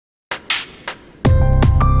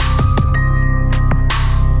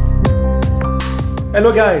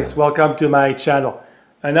Hello guys, welcome to my channel.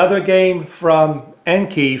 Another game from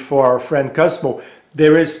Anki for our friend Cozmo.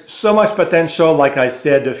 There is so much potential, like I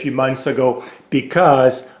said a few months ago,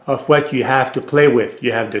 because of what you have to play with.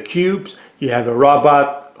 You have the cubes, you have a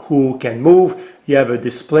robot who can move, you have a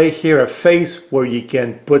display here, a face where you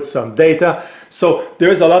can put some data. So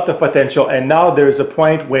there's a lot of potential, and now there's a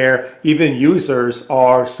point where even users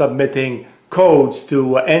are submitting codes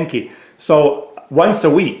to Anki. So once a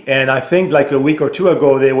week, and I think like a week or two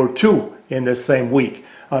ago there were 2 in the same week,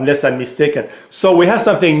 unless I'm mistaken. So we have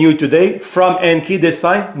something new today from Anki this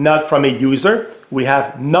time, not from a user. We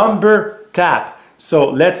have number tap. So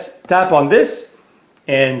let's tap on this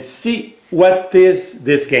and see what is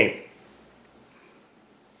this game.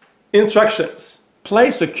 Instructions.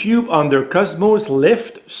 Place a cube under Cozmo's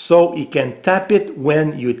lift so he can tap it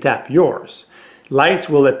when you tap yours. Lights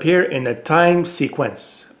will appear in a time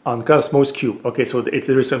sequence on Cozmo's cube. Okay, so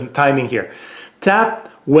there is some timing here. Tap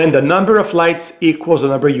when the number of lights equals the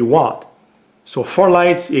number you want. So 4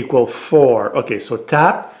 lights equal 4. Okay, so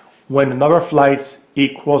tap when the number of lights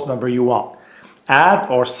equals the number you want. Add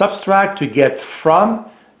or subtract to get from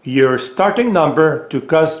your starting number to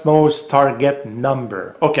Cozmo's target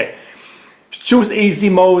number. Okay, choose easy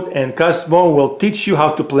mode and Cozmo will teach you how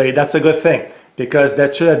to play. That's a good thing, because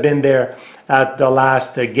that should have been there at the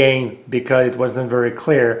last game, because it wasn't very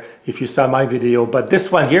clear if you saw my video. But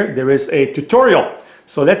this one here, there is a tutorial.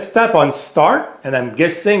 So let's tap on start, and I'm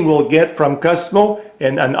guessing we'll get from Cozmo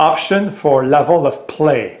an option for level of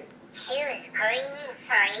play. Choose green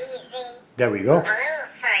for easy, There we go. blue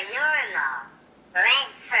for normal, red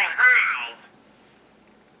for hard.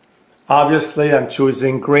 Obviously I'm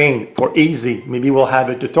choosing green for easy. Maybe we'll have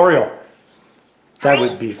a tutorial. That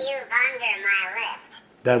would be Place cube under my lift.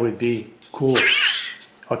 That would be cool.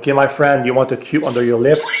 Okay, my friend, you want a cube under your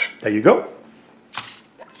lift? There you go.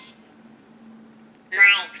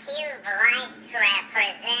 My cube lights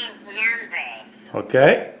represent numbers.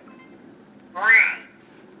 Okay. 1,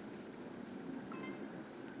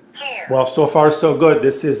 2, Well, so far so good.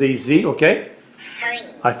 This is easy, okay? 3,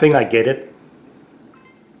 I think I get it.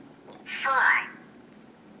 4.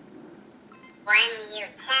 When you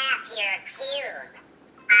tap your cube,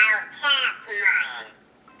 I'll tap mine.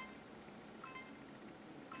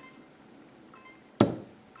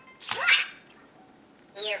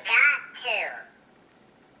 You got 2.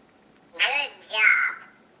 Good job.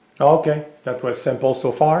 Okay, that was simple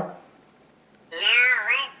so far. Now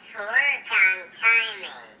let's work on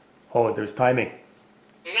timing. Oh, there's timing.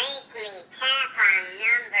 Make me tap on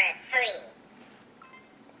number 3.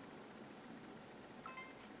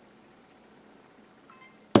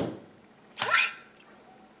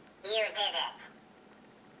 You did it.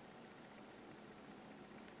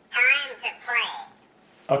 Time to play.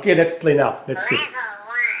 Okay, let's play now. Let's see. Level 1.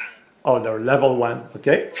 Oh, they're level 1,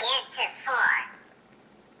 okay? Get to 4.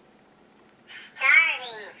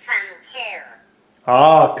 Starting from 2.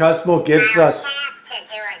 Ah, Cozmo gives Now us, tap to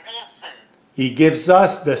do addition. he gives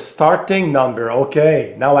us the starting number.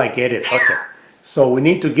 Okay, now I get it. Okay. So we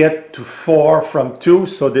need to get to 4 from 2,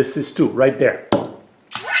 so this is 2 right there.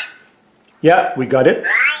 Yeah, we got it.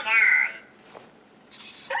 Right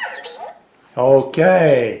on.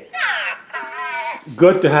 Okay.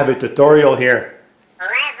 Good to have a tutorial here.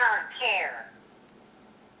 Level 2.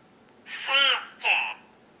 Faster.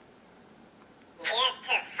 Get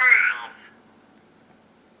to 5.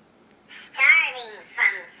 Starting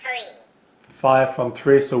from 3. 5 from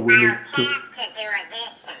 3, so we need I'll 2. tap to do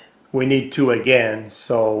addition. We need 2 again.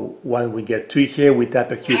 So when we get 2 here, we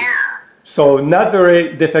tap a cube. No. So not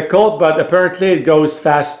very difficult, but apparently it goes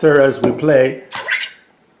faster as we play.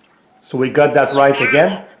 So we got that right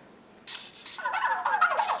again.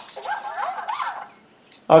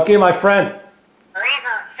 Okay, my friend,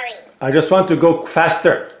 Level 3. I just want to go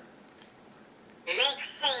faster.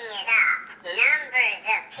 Mixing it up. Numbers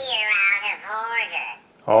appear out of order.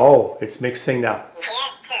 Oh, it's mixing now.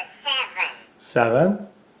 Get to 7. 7,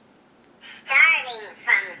 Starting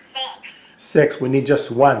from 6. 6, we need just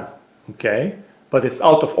 1. Okay, but it's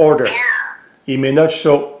out of order. No. He may not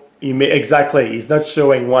show, exactly, he's not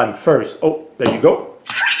showing 1 first. Oh, there you go.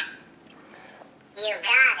 You got it.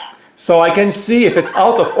 So I can see if it's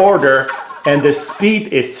out of order and the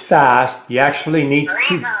speed is fast, you actually need to,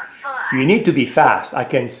 Level 4. you need to be fast. I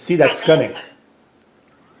can see that's coming. Addition.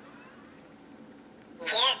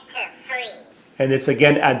 Get to 3. And it's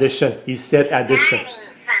again addition. He said addition. Starting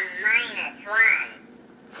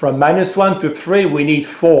from -1. From -1 to 3, we need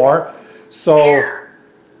 4. So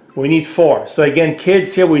we need 4. So again,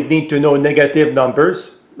 kids here, we need to know negative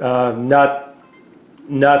numbers, not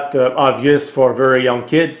obvious for very young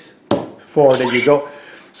kids. 4, there you go.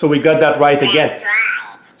 So we got that right again. That's right.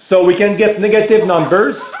 So we can get negative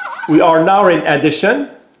numbers. We are now in addition.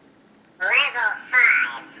 Level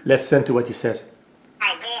 5. Listen to what he says.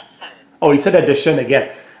 Addition. Oh, he said addition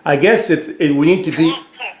again. I guess we need to be Get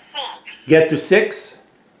to 6. get to 6.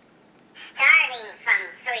 Starting from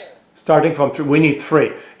 3. Starting from 3, we need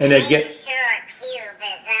 3. And again, Make sure cube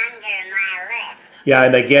is under my lift. yeah,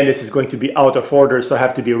 and again, this is going to be out of order, so I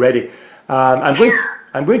have to be ready.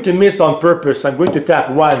 I'm going to miss on purpose. I'm going to tap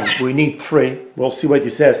 1. We need 3. We'll see what he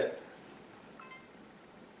says.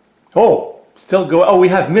 Oh, still go. Oh, we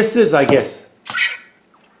have misses, I guess.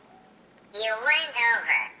 You went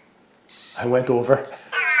over. I went over.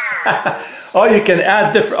 Oh, you can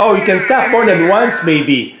add different. Oh, you can tap more than once,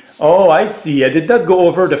 maybe. Oh, I see. I did not go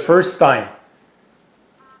over the first time.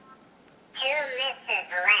 2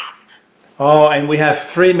 misses left. Oh, and we have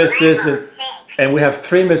 3 misses, Level 6. and we have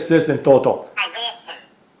 3 misses in total. Addition.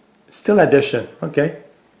 Still addition. Okay.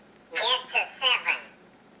 Get to 7.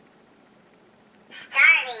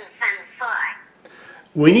 Starting from 4.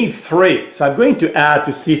 We need 3, so I'm going to add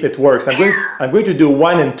to see if it works. I'm going to do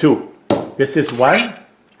 1 and 2. This is 1,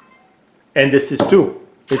 and this is 2.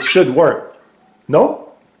 It should work.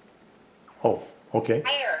 No? Oh, okay.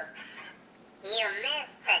 Oops. You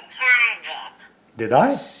missed the target. Did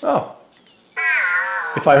I? Oh.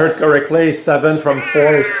 If I heard correctly, 7 from 4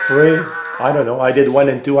 is 3. I don't know. I did 1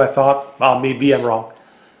 and 2, I thought. Well, maybe I'm wrong.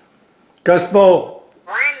 Cozmo,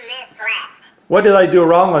 1 miss left. what did I do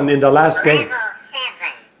wrong in the last game? Level 7.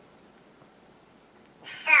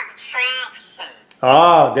 Subtraction.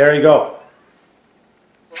 Ah, there you go.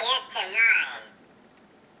 Get to 9.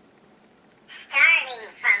 Starting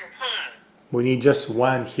from 10. We need just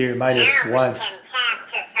 1 here, minus Now 1. we can tap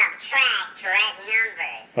to subtract red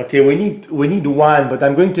numbers. Okay, we need 1, but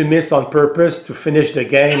I'm going to miss on purpose to finish the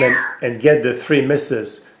game and get the 3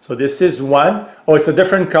 misses. So this is 1. Oh, it's a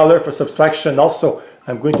different color for subtraction also.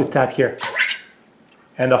 I'm going to tap here.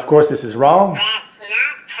 And of course this is wrong. That's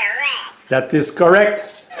not correct. That is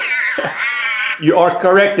correct. You are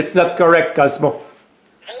correct. It's not correct, Cozmo. 0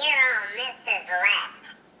 misses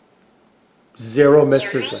left. 0 You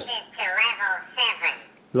misses. made it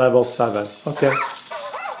to Level level 7. 7. Okay.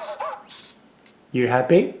 You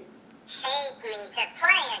happy? Shake me to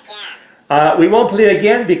play again. We won't play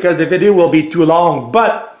again because the video will be too long,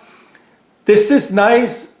 but this is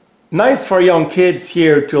nice for young kids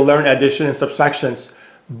here to learn addition and subtractions.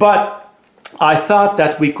 But I thought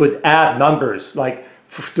that we could add numbers, like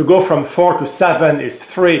to go from 4 to 7 is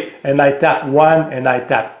 3, and I tap 1 and I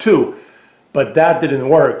tap 2. But that didn't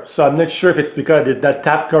work, so I'm not sure if it's because I did not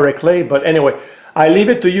tap correctly, but anyway, I leave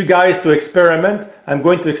it to you guys to experiment. I'm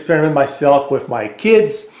going to experiment myself with my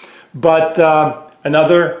kids, but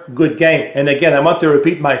another good game. And again, I want to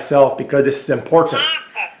repeat myself because this is important. Tap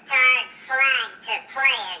the start flag to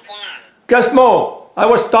play again. Cozmo, I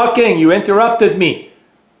was talking, you interrupted me.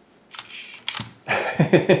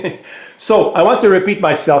 So I want to repeat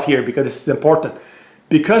myself here because this is important.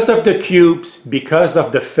 Because of the cubes, because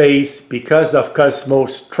of the face, because of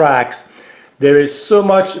Cozmo's tracks, there is so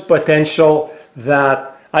much potential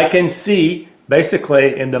that I can see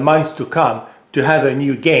basically in the months to come to have a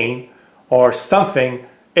new game or something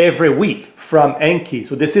every week from Anki.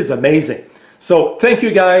 So this is amazing. So thank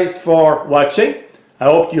you guys for watching. I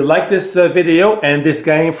hope you like this video and this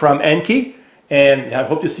game from Anki, and I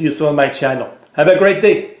hope to see you soon on my channel. Have a great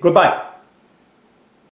day. Goodbye.